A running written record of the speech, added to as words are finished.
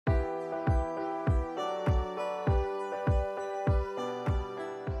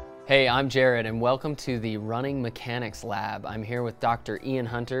Hey, I'm Jared and welcome to the Running Mechanics Lab. I'm here with Dr. Iain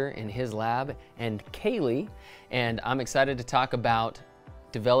Hunter in his lab and Kaylee, and I'm excited to talk about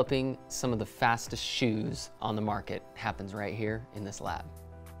developing some of the fastest shoes on the market. Happens right here in this lab.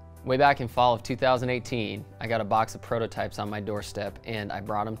 Way back in fall of 2018, I got a box of prototypes on my doorstep and I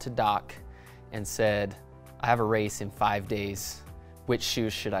brought them to Doc and said, I have a race in 5 days. Which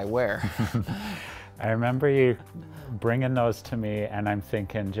shoes should I wear? I remember you bringing those to me and I'm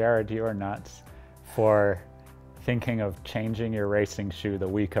thinking, Jared, you are nuts for thinking of changing your racing shoe the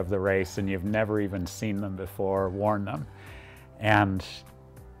week of the race and you've never even seen them before or worn them. And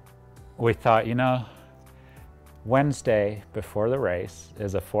we thought, you know, Wednesday before the race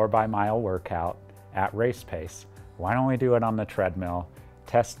is a 4x-mile workout at race pace. Why don't we do it on the treadmill,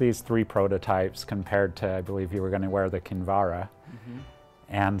 test these 3 prototypes compared to, I believe you were going to wear the Kinvara. Mm-hmm.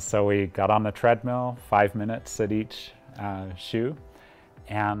 And so we got on the treadmill, 5 minutes at each shoe,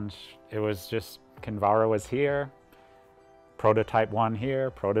 and it was just, Kinvara was here, prototype 1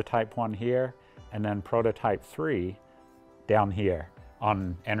 here, prototype 1 here, and then prototype 3 down here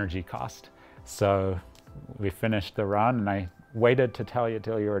on energy cost. So we finished the run and I waited to tell you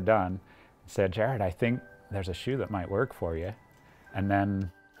till you were done. Said, Jared, I think there's a shoe that might work for you. And then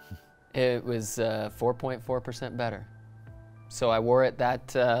it was 4.4% better. So I wore it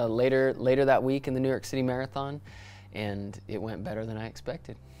that later that week in the New York City Marathon, and it went better than I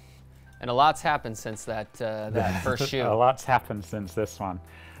expected. And a lot's happened since that first shoe. A lot's happened since this one.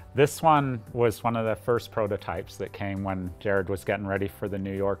 This one was one of the first prototypes that came when Jared was getting ready for the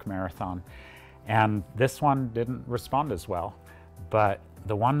New York Marathon. And this one didn't respond as well, but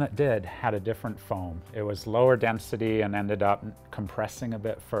the one that did had a different foam. It was lower density and ended up compressing a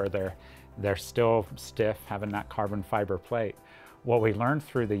bit further. They're still stiff, having that carbon fiber plate. What we learned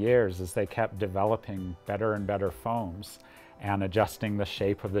through the years is they kept developing better and better foams and adjusting the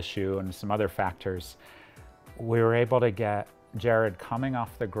shape of the shoe and some other factors. We were able to get Jared coming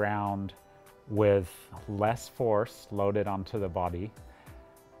off the ground with less force loaded onto the body,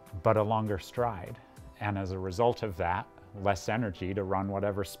 but a longer stride. And as a result of that, less energy to run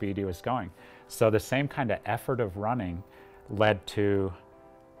whatever speed he was going. So the same kind of effort of running led to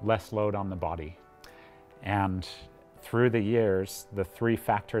less load on the body. And through the years, the 3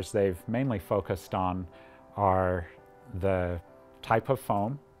 factors they've mainly focused on are the type of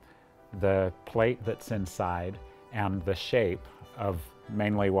foam, the plate that's inside, and the shape of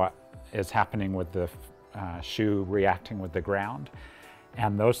mainly what is happening with the shoe reacting with the ground.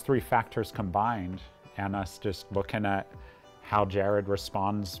 And those 3 factors combined, and us just looking at how Jared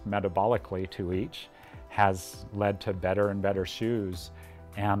responds metabolically to each, has led to better and better shoes.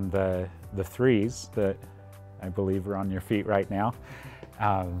 And the 3s that I believe are on your feet right now,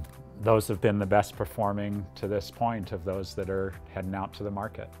 those have been the best performing to this point of those that are heading out to the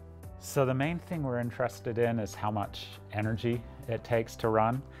market. So the main thing we're interested in is how much energy it takes to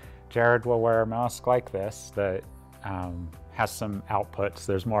run. Jared will wear a mask like this that has some outputs.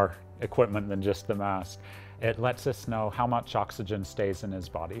 There's more equipment than just the mask. It lets us know how much oxygen stays in his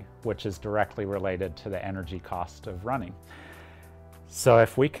body, which is directly related to the energy cost of running. So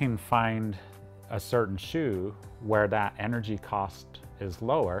if we can find a certain shoe where that energy cost is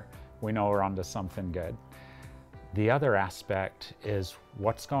lower, we know we're onto something good. The other aspect is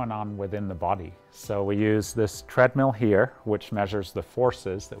what's going on within the body. So we use this treadmill here, which measures the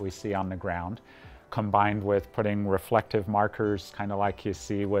forces that we see on the ground, combined with putting reflective markers, kind of like you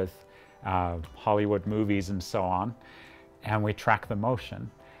see with Hollywood movies and so on, and we track the motion.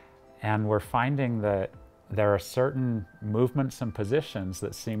 And we're finding that there are certain movements and positions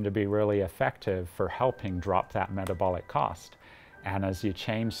that seem to be really effective for helping drop that metabolic cost. And as you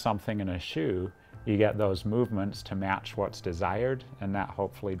change something in a shoe, you get those movements to match what's desired, and that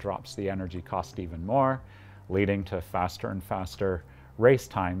hopefully drops the energy cost even more, leading to faster and faster race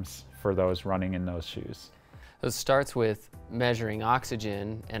times for those running in those shoes. So it starts with measuring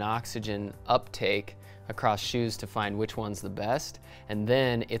oxygen and oxygen uptake across shoes to find which one's the best, and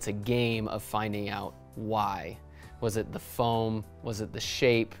then it's a game of finding out why. Was it the foam? Was it the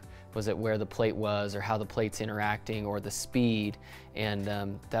shape? Was it where the plate was, or how the plate's interacting, or the speed?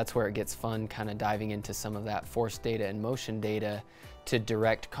 And that's where it gets fun, kind of diving into some of that force data and motion data to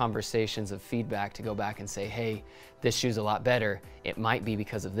direct conversations of feedback to go back and say, hey, this shoe's a lot better. It might be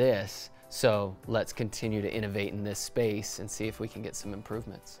because of this. So let's continue to innovate in this space and see if we can get some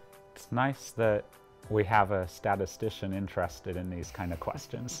improvements. It's nice that we have a statistician interested in these kind of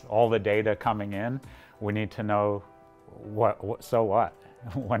questions. All the data coming in, we need to know so what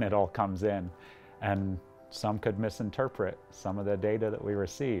when it all comes in. And some could misinterpret some of the data that we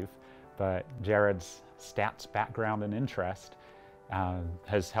receive, but Jared's stats background and interest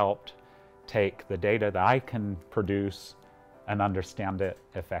has helped take the data that I can produce and understand it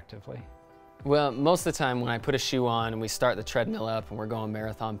effectively. Well, most of the time when I put a shoe on and we start the treadmill up and we're going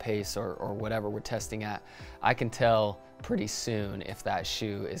marathon pace or whatever we're testing at, I can tell pretty soon if that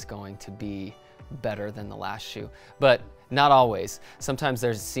shoe is going to be better than the last shoe. But not always. Sometimes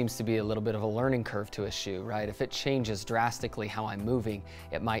there seems to be a little bit of a learning curve to a shoe, right? If it changes drastically how I'm moving,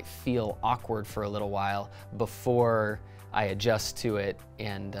 it might feel awkward for a little while before I adjust to it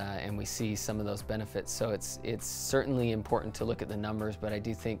and we see some of those benefits. So it's certainly important to look at the numbers, but I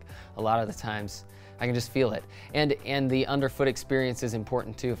do think a lot of the times I can just feel it. And the underfoot experience is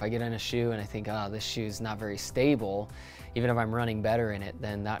important too. If I get in a shoe and I think, oh, this shoe's not very stable, even if I'm running better in it,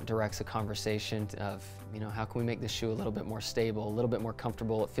 then that directs a conversation of, you know, how can we make this shoe a little bit more stable, a little bit more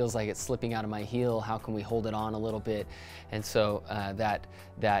comfortable? It feels like it's slipping out of my heel. How can we hold it on a little bit? And so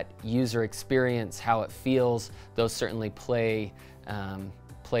that user experience, how it feels, those certainly play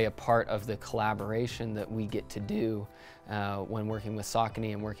a part of the collaboration that we get to do when working with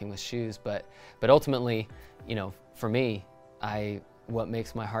Saucony and working with shoes. But ultimately, you know, for me, what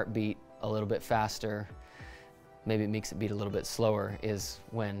makes my heart beat a little bit faster, maybe it makes it beat a little bit slower, is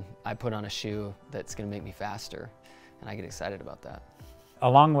when I put on a shoe that's going to make me faster, and I get excited about that.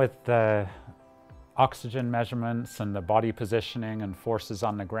 Along with the oxygen measurements and the body positioning and forces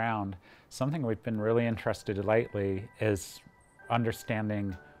on the ground, something we've been really interested in lately is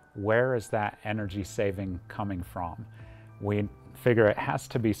understanding where is that energy saving coming from. We figure it has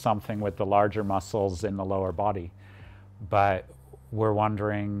to be something with the larger muscles in the lower body, but we're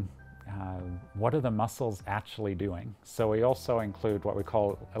wondering what are the muscles actually doing? So we also include what we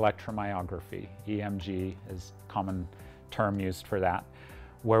call electromyography. EMG is a common term used for that,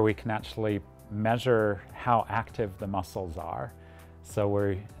 where we can actually measure how active the muscles are. So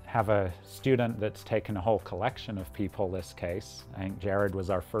we have a student that's taken a whole collection of people this case. I think Jared was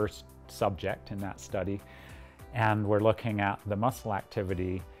our first subject in that study. And we're looking at the muscle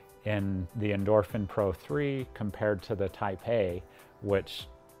activity in the Endorphin Pro 3 compared to the Type A, which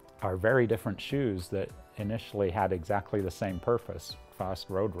are very different shoes that initially had exactly the same purpose, fast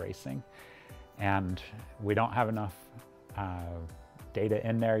road racing. And we don't have enough data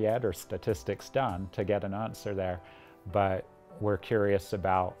in there yet or statistics done to get an answer there, but we're curious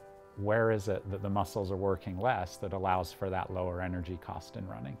about where is it that the muscles are working less that allows for that lower energy cost in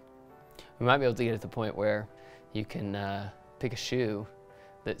running. We might be able to get at the point where you can pick a shoe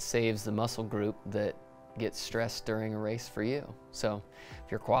that saves the muscle group that gets stressed during a race for you. So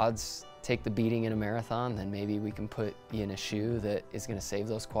if your quads take the beating in a marathon, then maybe we can put you in a shoe that is going to save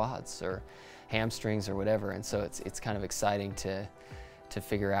those quads or hamstrings or whatever. And so it's kind of exciting to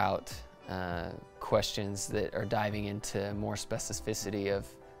figure out questions that are diving into more specificity of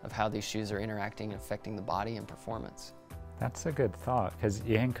how these shoes are interacting and affecting the body and performance. That's a good thought, because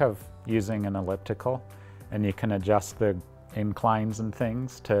you think of using an elliptical and you can adjust the inclines and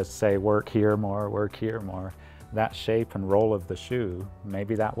things to say work here more, work here more. That shape and roll of the shoe,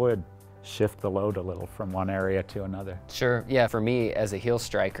 maybe that would shift the load a little from one area to another. Sure, yeah, for me as a heel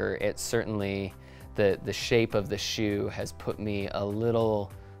striker, it's certainly the shape of the shoe has put me a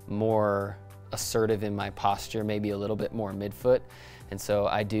little more assertive in my posture, maybe a little bit more midfoot. And so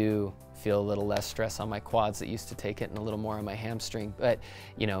I do feel a little less stress on my quads that used to take it and a little more on my hamstring. But,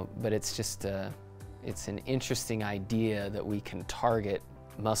 you know, but it's just, it's an interesting idea that we can target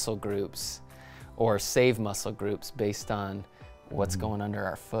muscle groups or save muscle groups based on what's going under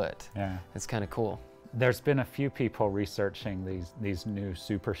our foot. Yeah. It's kind of cool. There's been a few people researching these new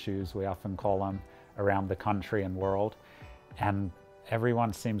super shoes, we often call them, around the country and world. And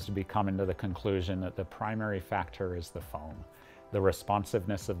everyone seems to be coming to the conclusion that the primary factor is the foam. The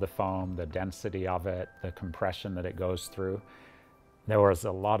responsiveness of the foam, the density of it, the compression that it goes through. There was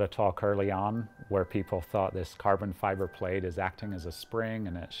a lot of talk early on where people thought this carbon fiber plate is acting as a spring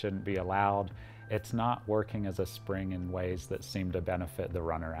and it shouldn't be allowed. It's not working as a spring in ways that seem to benefit the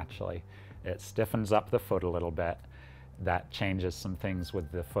runner, actually. It stiffens up the foot a little bit. That changes some things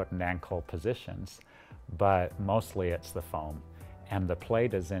with the foot and ankle positions, but mostly it's the foam. And the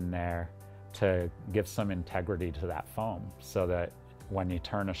plate is in there to give some integrity to that foam so that when you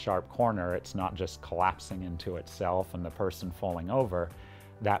turn a sharp corner, it's not just collapsing into itself and the person falling over.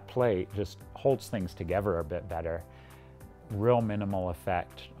 That plate just holds things together a bit better. Real minimal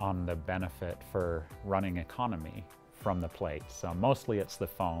effect on the benefit for running economy from the plate. So mostly it's the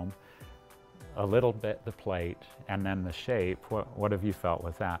foam, a little bit the plate, and then the shape. What have you felt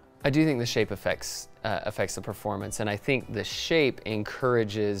with that? I do think the shape affects the performance, and I think the shape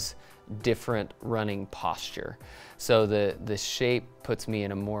encourages different running posture. So the shape puts me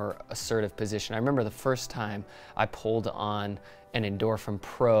in a more assertive position. I remember the first time I pulled on an Endorphin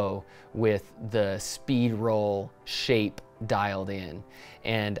Pro with the speed roll shape dialed in,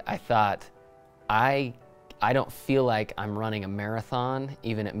 and I thought, I don't feel like I'm running a marathon,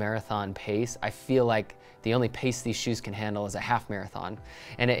 even at marathon pace. I feel like the only pace these shoes can handle is a half marathon.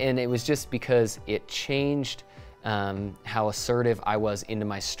 And it was just because it changed how assertive I was into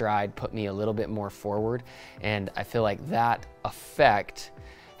my stride, put me a little bit more forward. And I feel like that effect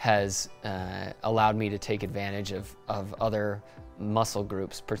has allowed me to take advantage of other muscle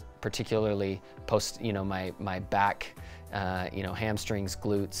groups, particularly my back, hamstrings,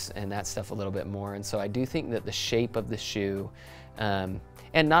 glutes, and that stuff a little bit more. And so I do think that the shape of the shoe, and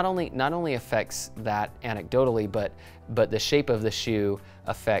not only affects that anecdotally, but the shape of the shoe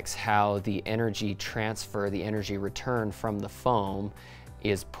affects how the energy transfer, the energy return from the foam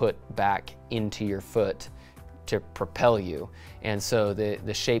is put back into your foot to propel you. And so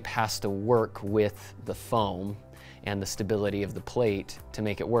the shape has to work with the foam and the stability of the plate to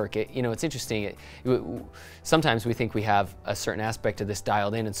make it work. It's interesting. Sometimes we think we have a certain aspect of this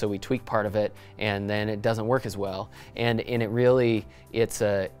dialed in, and so we tweak part of it, and then it doesn't work as well. And it really, it's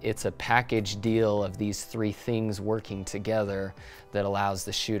a package deal of these three things working together that allows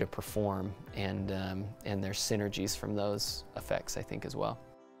the shoe to perform, and there's synergies from those effects, I think, as well.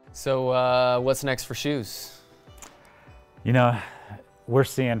 So what's next for shoes? We're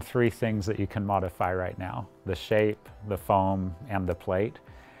seeing three things that you can modify right now: the shape, the foam, and the plate.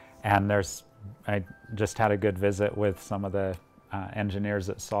 And I just had a good visit with some of the engineers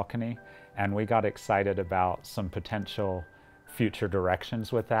at Saucony, and we got excited about some potential future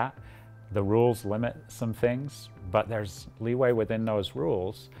directions with that. The rules limit some things, but there's leeway within those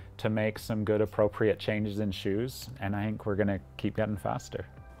rules to make some good, appropriate changes in shoes, and I think we're gonna keep getting faster.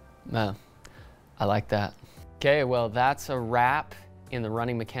 I like that. Okay, well, that's a wrap in the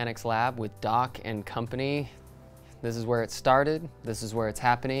Running Mechanics Lab with Doc and company. This is where it started, this is where it's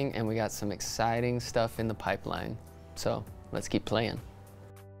happening, and we got some exciting stuff in the pipeline. So let's keep playing.